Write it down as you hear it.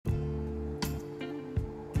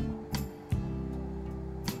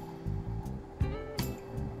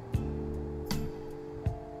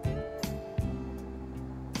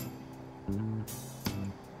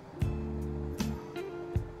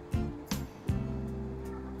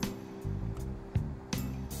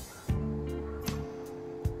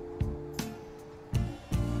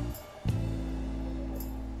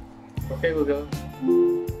Okay, Google.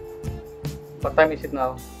 What time is it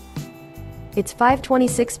now? It's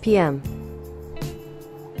 5:26 p.m.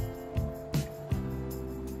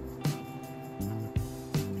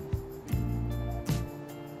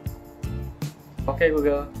 Okay,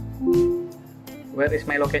 Google. Where is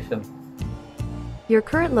my location? Your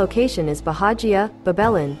current location is Bahagia,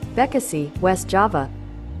 Babelin, Bekasi, West Java.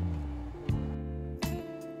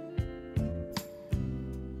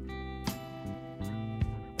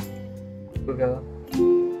 Google.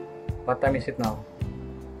 What time is it now?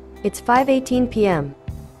 It's 5:18 p.m.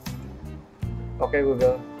 Okay,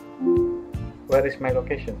 Google. Where is my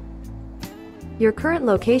location? Your current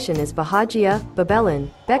location is Bahagia, Babelin,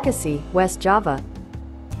 Bekasi, West Java.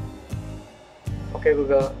 Okay,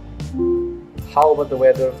 Google. How about the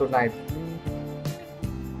weather tonight?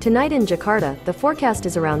 Tonight in Jakarta, the forecast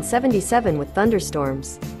is around 77 with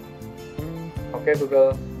thunderstorms. Okay,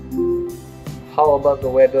 Google. How about the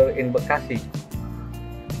weather in Bekasi?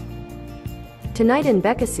 Tonight in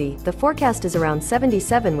Bekasi, the forecast is around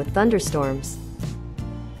 77 with thunderstorms.